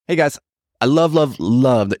Hey guys, I love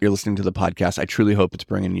that you're listening to the podcast. I truly hope it's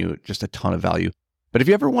bringing you just a ton of value. But if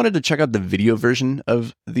you ever wanted to check out the video version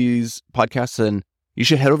of these podcasts, then you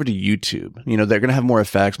should head over to YouTube. You know, they're going to have more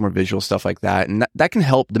effects, more visual stuff like that. And that can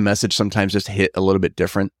help the message sometimes just hit a little bit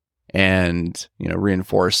different and, you know,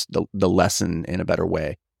 reinforce the lesson in a better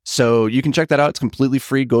way. So you can check that out. It's completely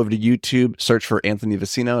free. Go over to YouTube, search for Anthony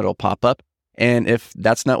Vicino. It'll pop up. And if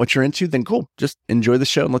that's not what you're into, then cool. Just enjoy the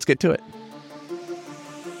show and let's get to it.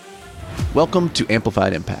 Welcome to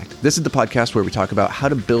Amplified Impact. This is the podcast where we talk about how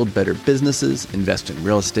to build better businesses, invest in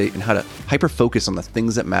real estate, and how to hyper-focus on the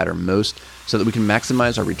things that matter most so that we can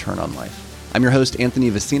maximize our return on life. I'm your host, Anthony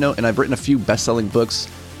Vicino, and I've written a few best-selling books,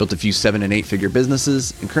 built a few 7- and 8-figure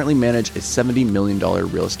businesses, and currently manage a $70 million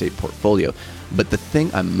real estate portfolio. But the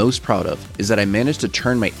thing I'm most proud of is that I managed to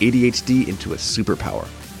turn my ADHD into a superpower.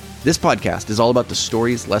 This podcast is all about the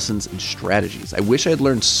stories, lessons, and strategies I wish I had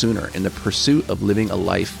learned sooner in the pursuit of living a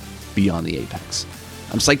life beyond the apex.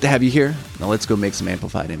 I'm psyched to have you here. Now let's go make some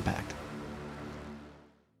amplified impact.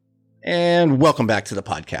 And welcome back to the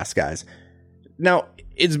podcast, guys. Now,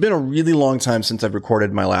 it's been a really long time since I've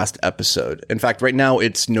recorded my last episode. In fact, right now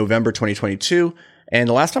it's November 2022, and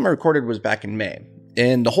the last time I recorded was back in May.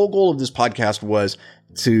 And the whole goal of this podcast was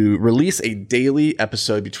to release a daily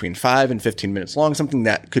episode between 5 and 15 minutes long, something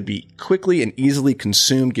that could be quickly and easily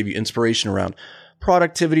consumed, give you inspiration around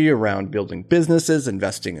productivity, around building businesses,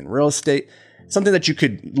 investing in real estate, something that you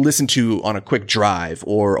could listen to on a quick drive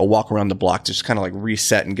or a walk around the block to just kind of like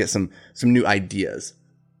reset and get some new ideas,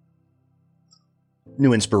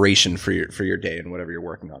 new inspiration for your day and whatever you're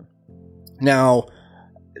working on. Now,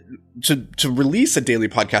 to release a daily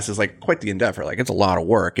podcast is like quite the endeavor. Like, it's a lot of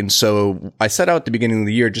work. And so I set out at the beginning of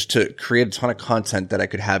the year just to create a ton of content that I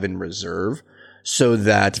could have in reserve so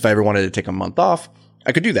that if I ever wanted to take a month off,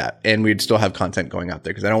 I could do that and we'd still have content going out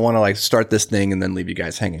there because I don't want to like start this thing and then leave you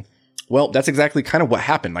guys hanging. Well, that's exactly kind of what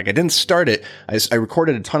happened. Like, I didn't start it. I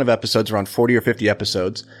recorded a ton of episodes, around 40 or 50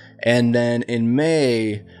 episodes. And then in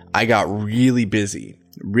May, I got really busy.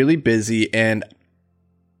 And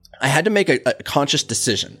I had to make a conscious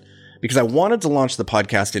decision because I wanted to launch the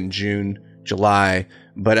podcast in June, July.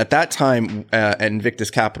 But at that time, at Invictus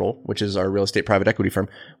Capital, which is our real estate private equity firm,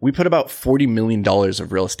 we put about $40 million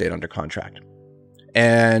of real estate under contract.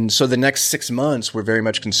 And so the next 6 months were very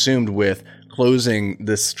much consumed with closing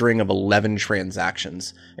this string of 11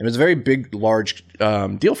 transactions. It was a very big, large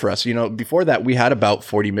deal for us. You know, before that, we had about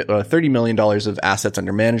 $30 million of assets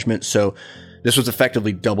under management. So this was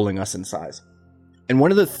effectively doubling us in size. And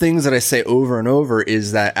one of the things that I say over and over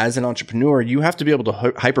is that as an entrepreneur, you have to be able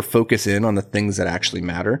to hyper focus in on the things that actually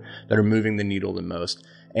matter, that are moving the needle the most.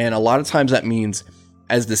 And a lot of times that means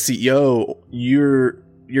as the CEO,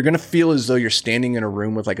 you're going to feel as though you're standing in a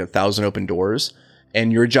room with like 1,000 open doors,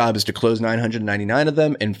 and your job is to close 999 of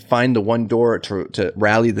them and find the one door to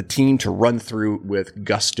rally the team to run through with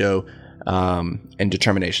gusto and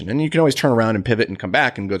determination. And you can always turn around and pivot and come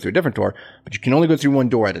back and go through a different door, but you can only go through one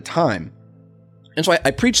door at a time. And so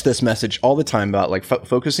I preach this message all the time about like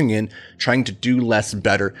focusing in, trying to do less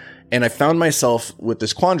better. And I found myself with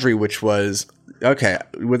this quandary, which was, okay,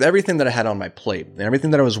 with everything that I had on my plate and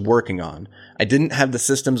everything that I was working on, I didn't have the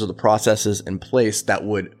systems or the processes in place that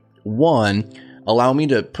would, one, allow me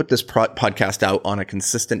to put this podcast out on a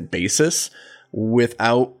consistent basis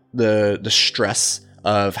without the stress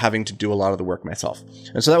of having to do a lot of the work myself.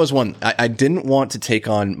 And so that was one. I didn't want to take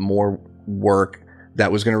on more work that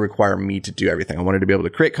was going to require me to do everything. I wanted to be able to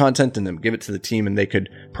create content and then give it to the team and they could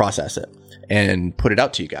process it and put it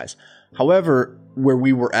out to you guys. However, where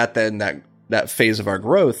we were at then that phase of our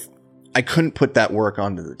growth, I couldn't put that work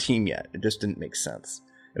onto the team yet. It just didn't make sense.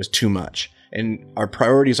 It was too much. And our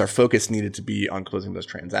priorities, our focus needed to be on closing those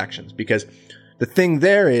transactions, because the thing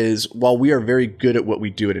there is, while we are very good at what we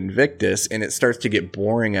do at Invictus and it starts to get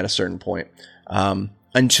boring at a certain point,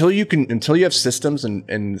 until you have systems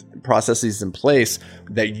and processes in place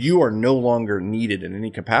that you are no longer needed in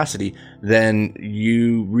any capacity, then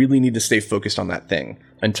you really need to stay focused on that thing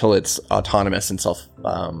until it's autonomous and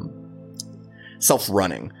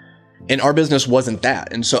self-running. And our business wasn't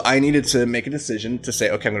that. And so I needed to make a decision to say,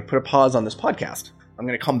 okay, I'm going to put a pause on this podcast. I'm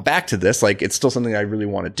going to come back to this. Like, it's still something I really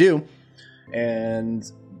want to do.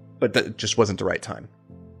 But that just wasn't the right time.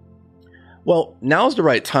 Well, now's the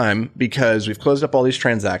right time because we've closed up all these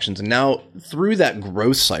transactions. And now through that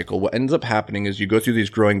growth cycle, what ends up happening is you go through these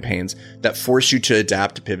growing pains that force you to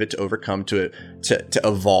adapt, to pivot, to overcome, to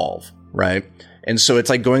evolve, right? And so it's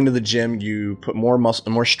like going to the gym, you put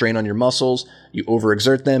more strain on your muscles, you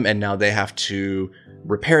overexert them, and now they have to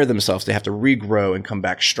repair themselves. They have to regrow and come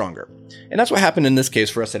back stronger. And that's what happened in this case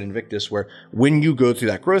for us at Invictus, where when you go through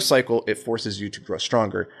that growth cycle, it forces you to grow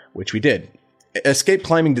stronger, which we did. Escape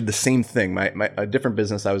Climbing did the same thing. A different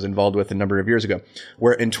business I was involved with a number of years ago,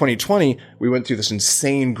 where in 2020, we went through this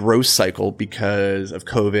insane growth cycle because of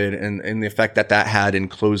COVID and the effect that had in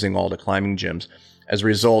closing all the climbing gyms. As a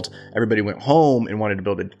result, everybody went home and wanted to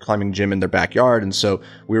build a climbing gym in their backyard. And so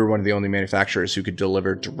we were one of the only manufacturers who could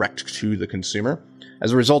deliver direct to the consumer.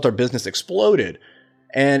 As a result, our business exploded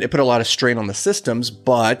and it put a lot of strain on the systems,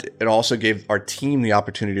 but it also gave our team the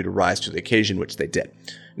opportunity to rise to the occasion, which they did.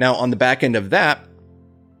 Now, on the back end of that,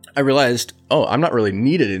 I realized, I'm not really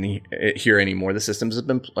needed here anymore. The systems have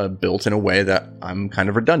been built in a way that I'm kind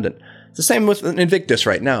of redundant. It's the same with Invictus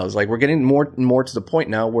right now. It's like we're getting more and more to the point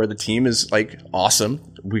now where the team is like awesome.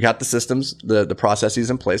 We got the systems, the processes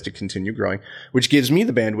in place to continue growing, which gives me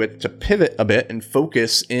the bandwidth to pivot a bit and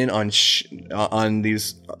focus in on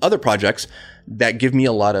these other projects that give me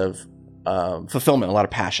a lot of fulfillment, a lot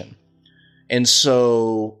of passion. And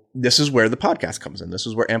so this is where the podcast comes in. This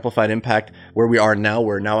is where Amplified Impact, where we are now,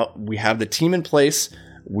 where now we have the team in place.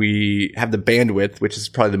 We have the bandwidth, which is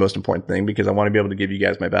probably the most important thing because I want to be able to give you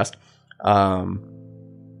guys my best.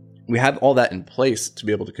 We have all that in place to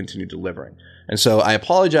be able to continue delivering. And so I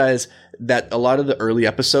apologize that a lot of the early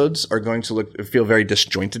episodes are going to feel very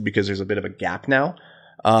disjointed because there's a bit of a gap now.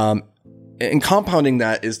 And compounding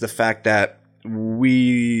that is the fact that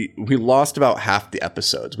we lost about half the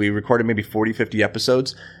episodes. We recorded maybe 40, 50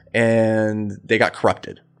 episodes and they got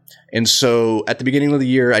corrupted. And so at the beginning of the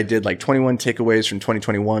year, I did like 21 takeaways from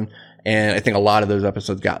 2021. And I think a lot of those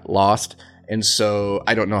episodes got lost. And so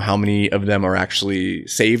I don't know how many of them are actually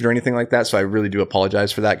saved or anything like that. So I really do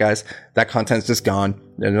apologize for that, guys. That content's just gone.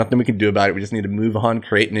 There's nothing we can do about it. We just need to move on,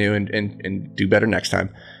 create new, and do better next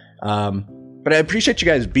time. But I appreciate you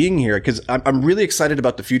guys being here because I'm really excited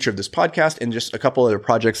about the future of this podcast and just a couple other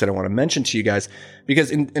projects that I want to mention to you guys.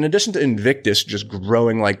 Because in addition to Invictus just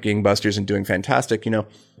growing like gangbusters and doing fantastic,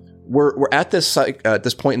 we're at this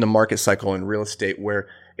point in the market cycle in real estate where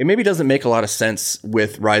it maybe doesn't make a lot of sense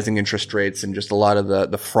with rising interest rates and just a lot of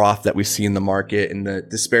the froth that we see in the market and the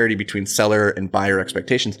disparity between seller and buyer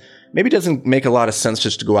expectations. Maybe it doesn't make a lot of sense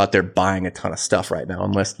just to go out there buying a ton of stuff right now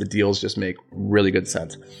unless the deals just make really good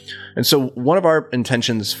sense. And so one of our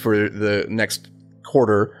intentions for the next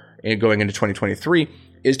quarter and going into 2023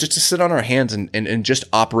 is just to sit on our hands and just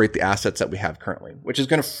operate the assets that we have currently, which is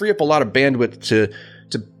going to free up a lot of bandwidth to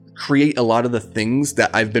create a lot of the things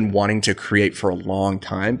that I've been wanting to create for a long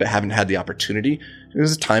time, but haven't had the opportunity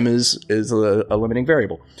because time is a limiting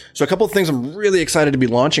variable. So a couple of things I'm really excited to be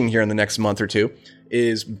launching here in the next month or two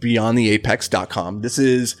is beyondtheapex.com. This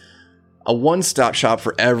is a one-stop shop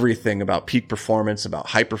for everything about peak performance, about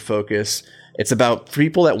hyper-focus. It's about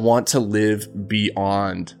people that want to live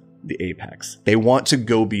beyond the apex. They want to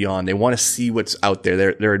go beyond. They want to see what's out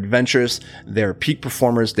there. They're adventurous. They're peak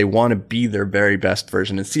performers. They want to be their very best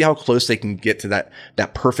version and see how close they can get to that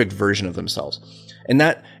perfect version of themselves. And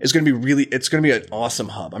that is going to be it's going to be an awesome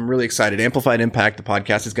hub. I'm really excited. Amplified Impact, the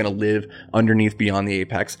podcast, is going to live underneath Beyond the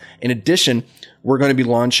Apex. In addition, we're going to be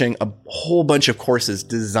launching a whole bunch of courses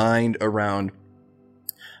designed around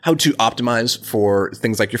how to optimize for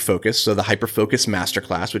things like your focus. So the Hyper Focus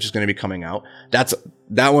Masterclass, which is going to be coming out.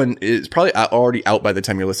 That one is probably already out by the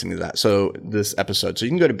time you're listening to that. So this episode. So you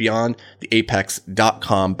can go to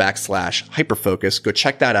beyondtheapex.com/hyperfocus. Go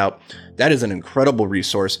check that out. That is an incredible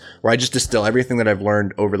resource where I just distill everything that I've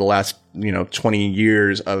learned over the last, 20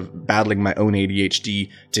 years of battling my own ADHD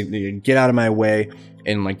to get out of my way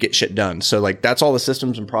and get shit done. So that's all the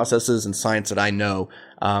systems and processes and science that I know.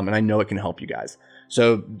 And I know it can help you guys.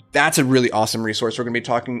 So that's a really awesome resource. We're going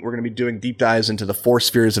to be doing deep dives into the 4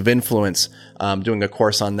 spheres of influence, doing a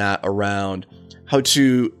course on that around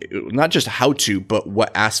not just how to, but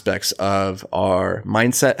what aspects of our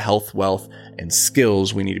mindset, health, wealth, and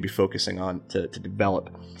skills we need to be focusing on to develop.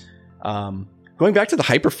 Going back to the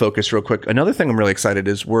hyper focus real quick, another thing I'm really excited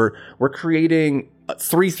is we're creating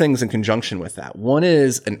 3 things in conjunction with that. One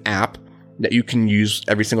is an app that you can use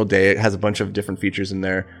every single day. It has a bunch of different features in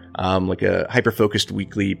there, like a hyper-focused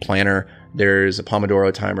weekly planner. There's a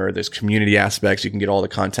Pomodoro timer. There's community aspects. You can get all the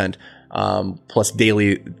content, plus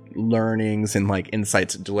daily learnings and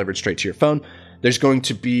insights delivered straight to your phone. There's going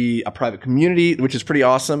to be a private community, which is pretty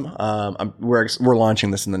awesome. We're launching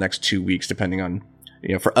this in the next 2 weeks, depending on,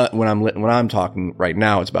 when I'm talking right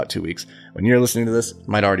now, it's about 2 weeks. When you're listening to this, it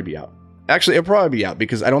might already be out. Actually, it'll probably be out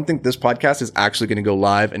because I don't think this podcast is actually going to go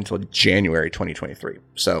live until January 2023.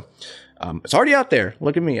 So it's already out there.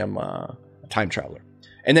 Look at me. I'm time traveler.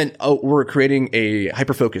 And then we're creating a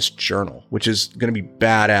hyper-focused journal, which is going to be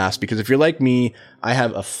badass because if you're like me,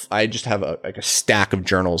 I just have a stack of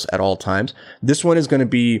journals at all times. This one is going to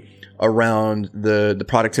be around the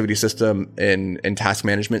productivity system and task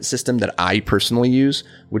management system that I personally use,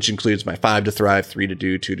 which includes my 5 to thrive, 3 to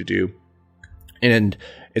do, 2 to do. And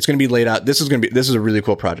it's going to be laid out. This is a really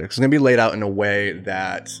cool project. It's going to be laid out in a way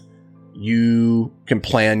that you can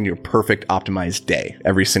plan your perfect optimized day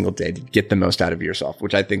every single day to get the most out of yourself,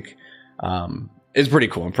 which I think is pretty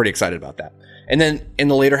cool. I'm pretty excited about that. And then in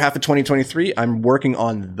the later half of 2023, I'm working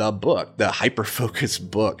on the book, the hyper-focus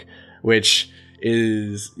book, which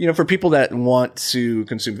is, for people that want to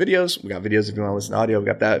consume videos. We got videos if you want to listen to audio. We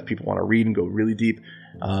got that. If people want to read and go really deep.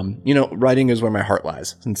 Writing is where my heart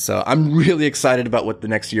lies. And so I'm really excited about what the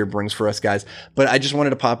next year brings for us, guys. But I just wanted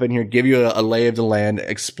to pop in here, give you a lay of the land,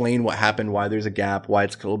 explain what happened, why there's a gap, why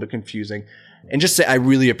it's a little bit confusing, and just say I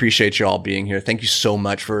really appreciate you all being here. Thank you so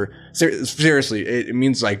much for seriously. It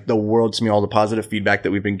means like the world to me, all the positive feedback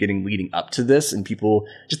that we've been getting leading up to this and people,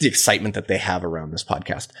 just the excitement that they have around this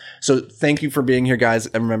podcast. So thank you for being here, guys.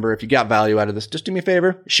 And remember, if you got value out of this, just do me a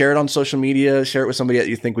favor, share it on social media, share it with somebody that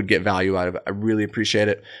you think would get value out of it. I really appreciate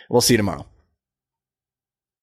it. We'll see you tomorrow.